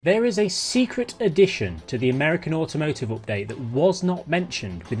There is a secret addition to the American Automotive update that was not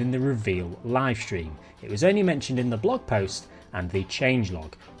mentioned within the reveal livestream. It was only mentioned in the blog post and the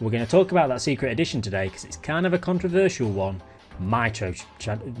changelog. We're going to talk about that secret addition today because it's kind of a controversial one: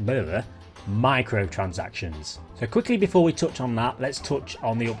 microtransactions. So quickly before we touch on that, let's touch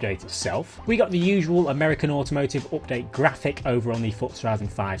on the update itself. We got the usual American Automotive update graphic over on the Forza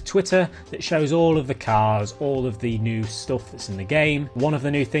 2005 Twitter that shows all of the cars, all of the new stuff that's in the game. One of the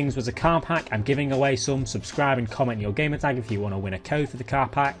new things was a car pack. I'm giving away some. Subscribe and comment your gamer tag if you want to win a code for the car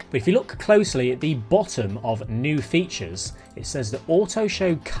pack. But if you look closely at the bottom of new features, it says that Auto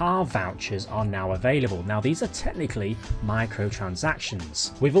Show car vouchers are now available. Now these are technically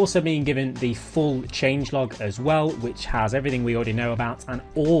microtransactions. We've also been given the full changelog as well, which has everything we already know about and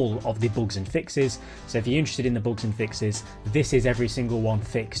all of the bugs and fixes. So if you're interested in the bugs and fixes, this is every single one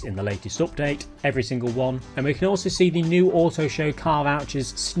fixed in the latest update, every single one. And we can also see the new Auto Show car vouchers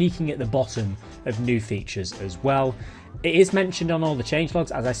sneaking at the bottom of new features as well. It is mentioned on all the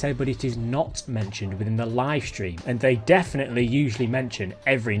changelogs, as I said, but it is not mentioned within the live stream. And they definitely usually mention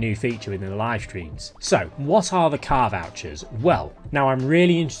every new feature within the live streams. So what are the car vouchers? Well, now I'm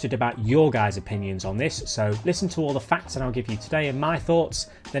really interested about your guys' opinions on this. So listen to all the facts that I'll give you today and my thoughts.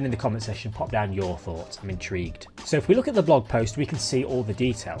 Then in the comment section, pop down your thoughts. I'm intrigued. So if we look at the blog post, we can see all the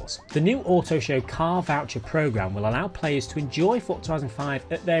details. The new Auto Show car voucher program will allow players to enjoy Forza 2005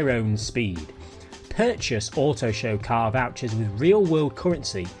 at their own speed. Purchase Auto Show car vouchers with real-world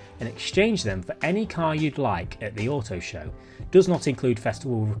currency and exchange them for any car you'd like at the Auto Show. Does not include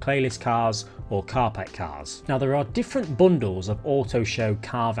festival playlist cars or car pack cars. Now there are different bundles of Auto Show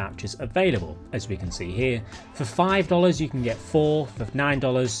car vouchers available, as we can see here. For $5 you can get 4, for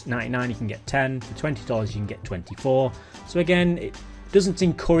 $9.99 you can get 10, for $20 you can get 24. So again, it doesn't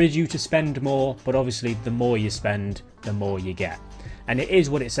encourage you to spend more, but obviously the more you spend, the more you get. And it is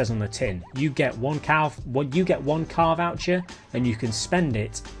what it says on the tin. You get one car voucher and you can spend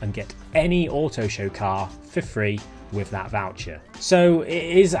it and get any Auto Show car for free with that voucher. So it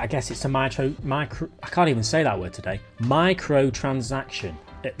is, I guess it's a I can't even say that word today, microtransaction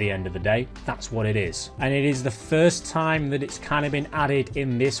at the end of the day. That's what it is. And it is the first time that it's kind of been added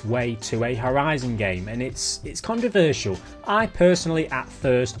in this way to a Horizon game, and it's controversial. I personally at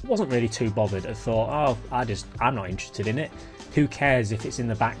first wasn't really too bothered. I thought, oh, I'm not interested in it. Who cares if it's in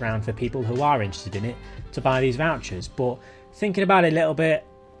the background for people who are interested in it to buy these vouchers? But thinking about it a little bit,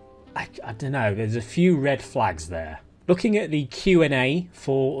 I don't know, there's a few red flags there. Looking at the Q&A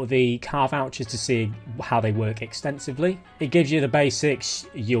for the car vouchers to see how they work extensively, it gives you the basics.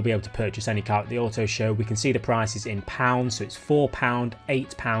 You'll be able to purchase any car at the Auto Show. We can see the prices in pounds, so it's £4,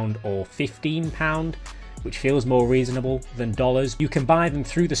 £8 or £15, which feels more reasonable than dollars. You can buy them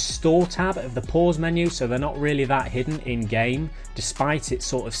through the store tab of the pause menu, so they're not really that hidden in game, despite it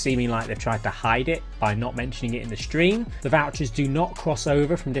sort of seeming like they've tried to hide it by not mentioning it in the stream. The vouchers do not cross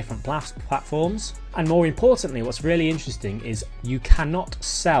over from different platforms. And more importantly, what's really interesting is you cannot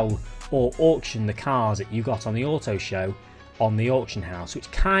sell or auction the cars that you got on the Auto Show on the auction house,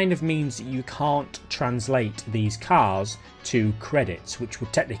 which kind of means that you can't translate these cars to credits, which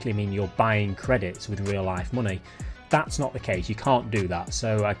would technically mean you're buying credits with real life money. That's not the case. You can't do that.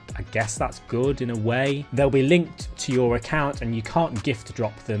 So I guess that's good in a way. They'll be linked to your account and you can't gift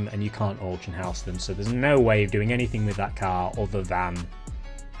drop them and you can't auction house them. So there's no way of doing anything with that car other than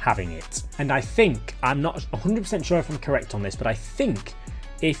having it. And I think, I'm not 100% sure if I'm correct on this, but I think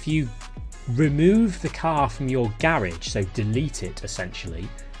if you remove the car from your garage, so delete it essentially,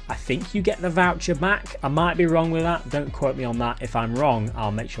 I think you get the voucher back. I might be wrong with that, don't quote me on that. If I'm wrong,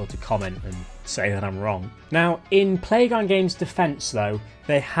 I'll make sure to comment and say that I'm wrong. Now, in Playground Games' defense though,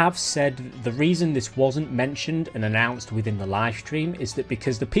 they have said the reason this wasn't mentioned and announced within the live stream is that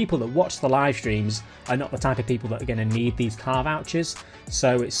because the people that watch the live streams are not the type of people that are going to need these car vouchers.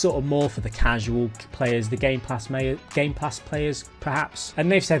 So it's sort of more for the casual players, the Game Pass players perhaps.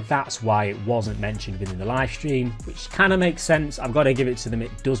 And they've said that's why it wasn't mentioned within the live stream, which kind of makes sense. I've got to give it to them.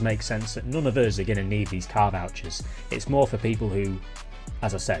 It does make sense that none of us are going to need these car vouchers. It's more for people who,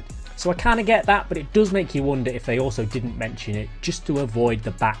 as I said. So I kind of get that, but it does make you wonder if they also didn't mention it just to avoid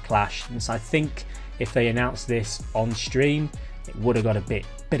the backlash. And so I think if they announced this on stream, it would have got a bit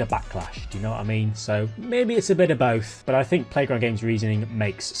of backlash. Do you know what I mean? So maybe it's a bit of both, but I think Playground Games' reasoning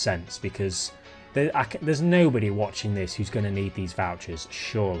makes sense because there's nobody watching this who's going to need these vouchers,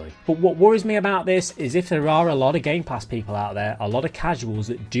 surely. But what worries me about this is if there are a lot of Game Pass people out there, a lot of casuals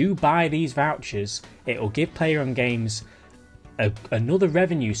that do buy these vouchers, it will give Playground Games another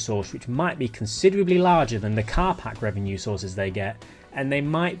revenue source which might be considerably larger than the car pack revenue sources they get, and they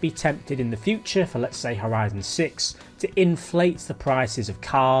might be tempted in the future for, let's say, Horizon 6 to inflate the prices of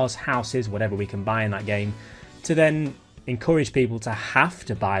cars, houses, whatever we can buy in that game, to then encourage people to have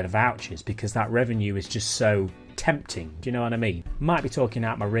to buy the vouchers because that revenue is just so tempting. Do you know what I mean? Might be talking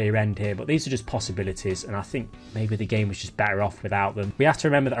out my rear end here, but these are just possibilities, and I think maybe the game was just better off without them. We have to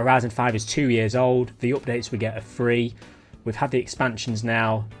remember that Horizon 5 is 2 years old. The updates we get are free. We've had the expansions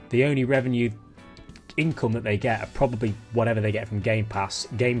now. The only revenue income that they get are probably whatever they get from Game Pass,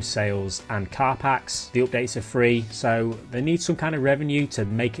 game sales and car packs. The updates are free, so they need some kind of revenue to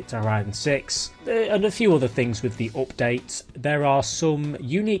make it to Horizon 6. And a few other things with the update. There are some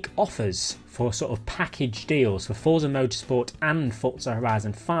unique offers for sort of package deals for Forza Motorsport and Forza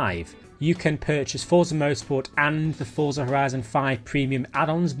Horizon 5. You can purchase Forza Motorsport and the Forza Horizon 5 Premium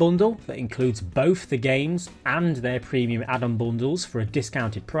Add-ons bundle that includes both the games and their premium add-on bundles for a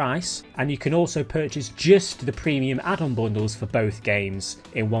discounted price. And you can also purchase just the premium add-on bundles for both games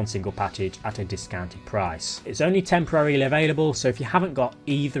in one single package at a discounted price. It's only temporarily available, so if you haven't got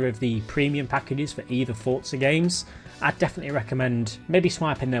either of the premium packages for either Forza games, I'd definitely recommend maybe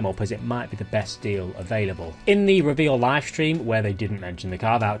swiping them up, as it might be the best deal available. In the reveal live stream, where they didn't mention the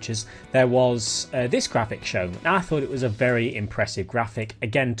car vouchers, there was this graphic shown. Now, I thought it was a very impressive graphic.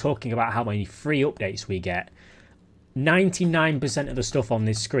 Again, talking about how many free updates we get. 99% of the stuff on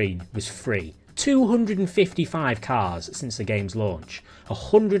this screen was free. 255 cars since the game's launch.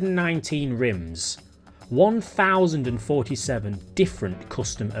 119 rims. 1,047 different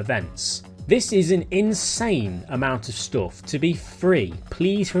custom events. This is an insane amount of stuff to be free.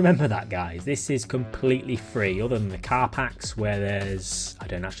 Please remember that, guys. This is completely free, other than the car packs, where there's... I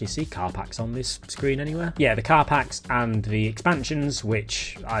don't actually see car packs on this screen anywhere. Yeah, the car packs and the expansions,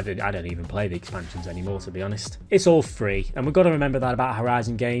 which I don't even play the expansions anymore, to be honest. It's all free, and we've got to remember that about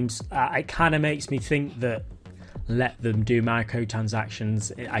Horizon games. It kind of makes me think that let them do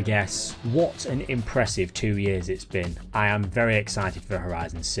microtransactions, I guess. What an impressive 2 years it's been. I am very excited for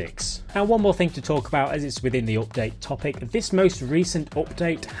Horizon 6. Now, one more thing to talk about as it's within the update topic. This most recent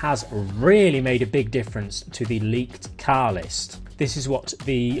update has really made a big difference to the leaked car list. This is what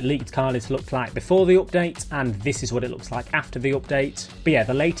the leaked car list looked like before the update, and this is what it looks like after the update. But yeah,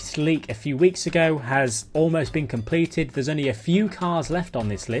 the latest leak a few weeks ago has almost been completed. There's only a few cars left on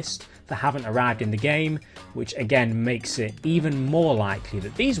this list that haven't arrived in the game, which again makes it even more likely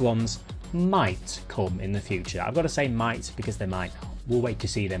that these ones might come in the future. I've got to say might because they might not. We'll wait to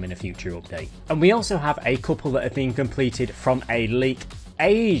see them in a future update. And we also have a couple that have been completed from a leak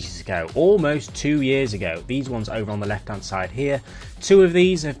ages ago, almost 2 years ago. These ones over on the left hand side here. 2 of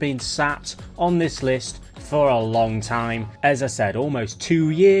these have been sat on this list for a long time. As I said, almost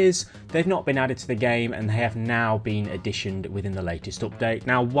 2 years. They've not been added to the game, and they have now been additioned within the latest update.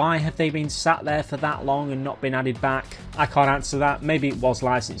 Now, why have they been sat there for that long and not been added back? I can't answer that. Maybe it was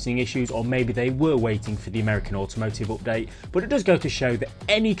licensing issues, or maybe they were waiting for the American Automotive update. But it does go to show that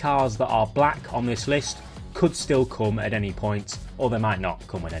any cars that are black on this list could still come at any point, or they might not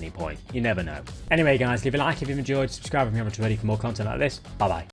come at any point. You never know. Anyway, guys, leave a like if you've enjoyed, subscribe if you haven't already for more content like this. Bye bye.